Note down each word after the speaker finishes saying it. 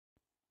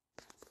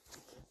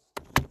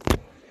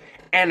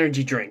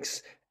Energy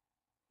drinks.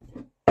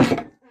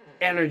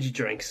 Energy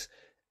drinks.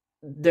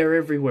 They're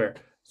everywhere.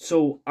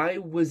 So I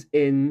was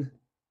in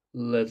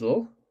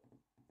Lidl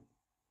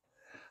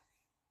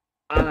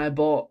and I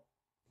bought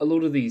a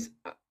load of these.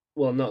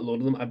 Well, not a load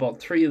of them. I bought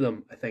 3 of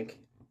them, I think.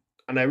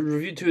 And I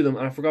reviewed 2 of them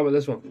and I forgot about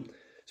this one.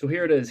 So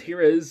here it is.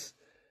 Here is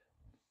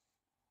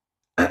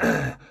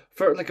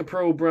FLIRT Like a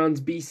Pro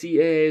brand's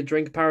BCAA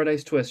Drink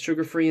Paradise Twist.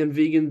 Sugar free and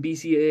vegan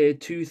BCAA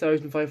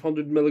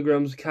 2,500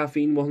 milligrams,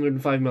 caffeine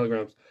 105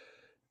 milligrams.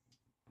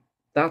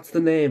 That's the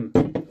name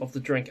of the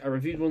drink. I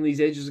reviewed one of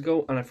these ages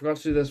ago and I forgot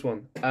to do this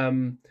one.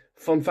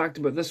 Fun fact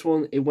about this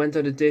one, it went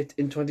out of date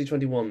in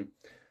 2021.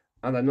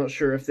 And I'm not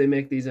sure if they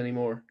make these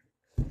anymore.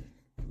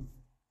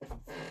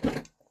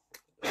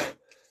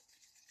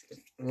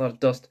 A lot of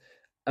dust.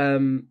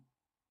 Oh,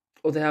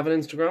 they have an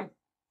Instagram.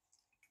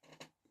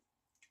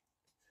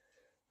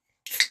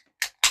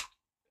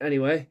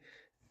 Anyway.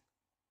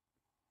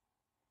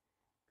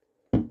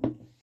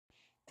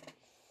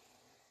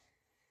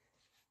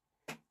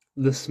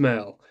 The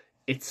smell.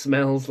 It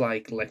smells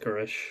like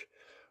licorice.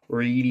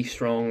 Really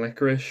strong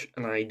licorice.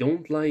 And I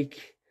don't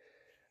like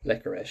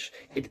licorice.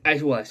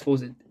 Well, I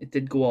suppose it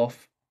did go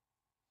off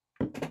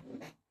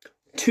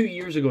 2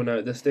 years ago now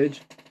at this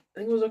stage. I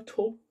think it was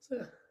October.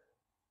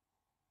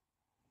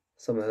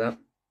 Something like that.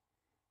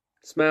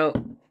 Smell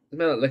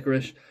like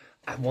licorice.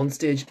 At one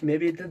stage,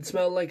 maybe it did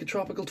smell like a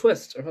tropical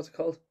twist, or what's it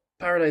called?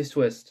 Paradise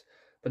twist.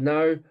 But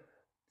now,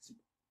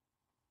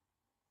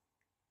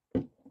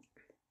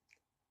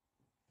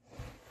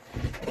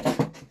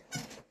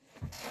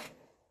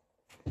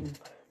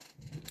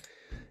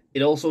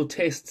 it also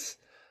tastes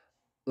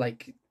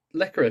like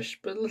licorice,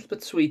 but a little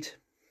bit sweet.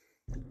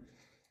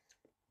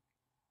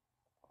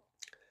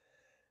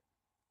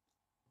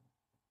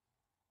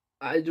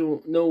 I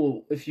don't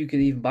know if you can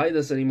even buy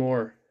this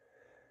anymore.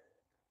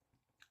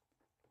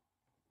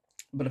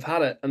 But I've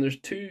had it, and there's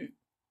 2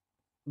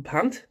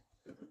 pant.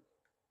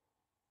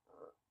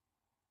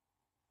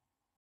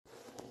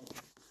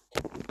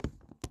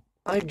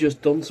 I've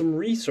just done some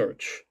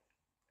research.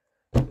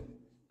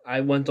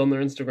 I went on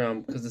their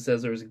Instagram because it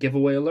says there's a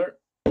giveaway alert.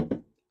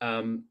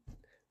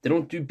 They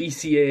don't do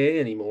BCAA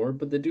anymore,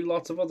 but they do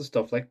lots of other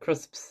stuff like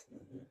crisps.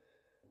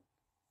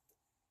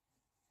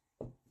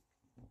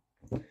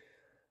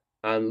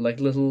 And like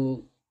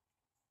little,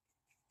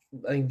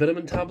 I think,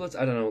 vitamin tablets.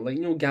 I don't know, like,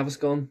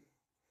 Gaviscon.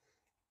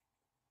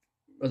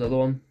 Or the other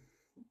one.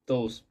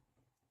 Those.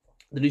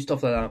 They do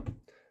stuff like that.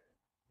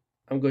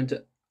 I'm going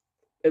to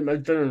eat my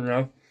dinner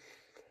now.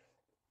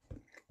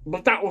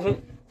 But that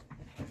wasn't...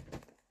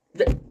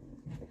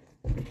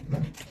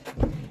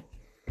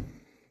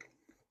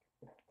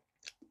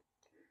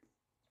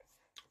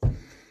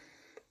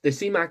 They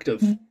seem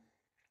active.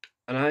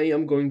 And I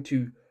am going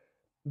to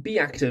be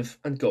active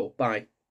and go. Bye.